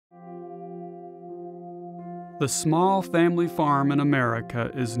The small family farm in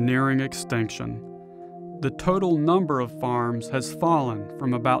America is nearing extinction. The total number of farms has fallen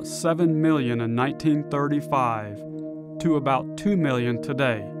from about 7 million in 1935 to about 2 million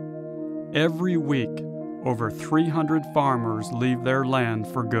today. Every week, over 300 farmers leave their land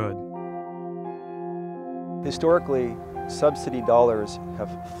for good. Historically, subsidy dollars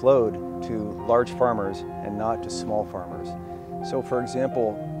have flowed to large farmers and not to small farmers. So for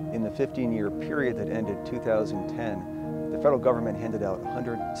example, in the 15-year period that ended 2010, the federal government handed out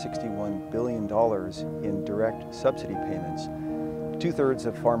 $161 billion in direct subsidy payments. 2/3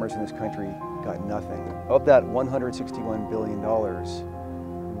 of farmers in this country got nothing. Of that $161 billion,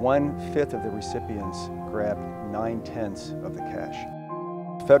 1/5 of the recipients grabbed 9/10 of the cash.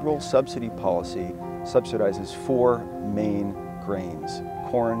 Federal subsidy policy subsidizes 4 main grains: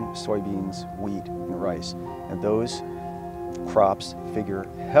 corn, soybeans, wheat, and rice. And those crops figure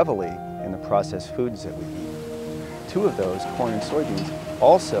heavily in the processed foods that we eat. 2 of those, corn and soybeans,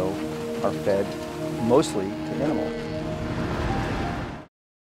 also are fed mostly to animals.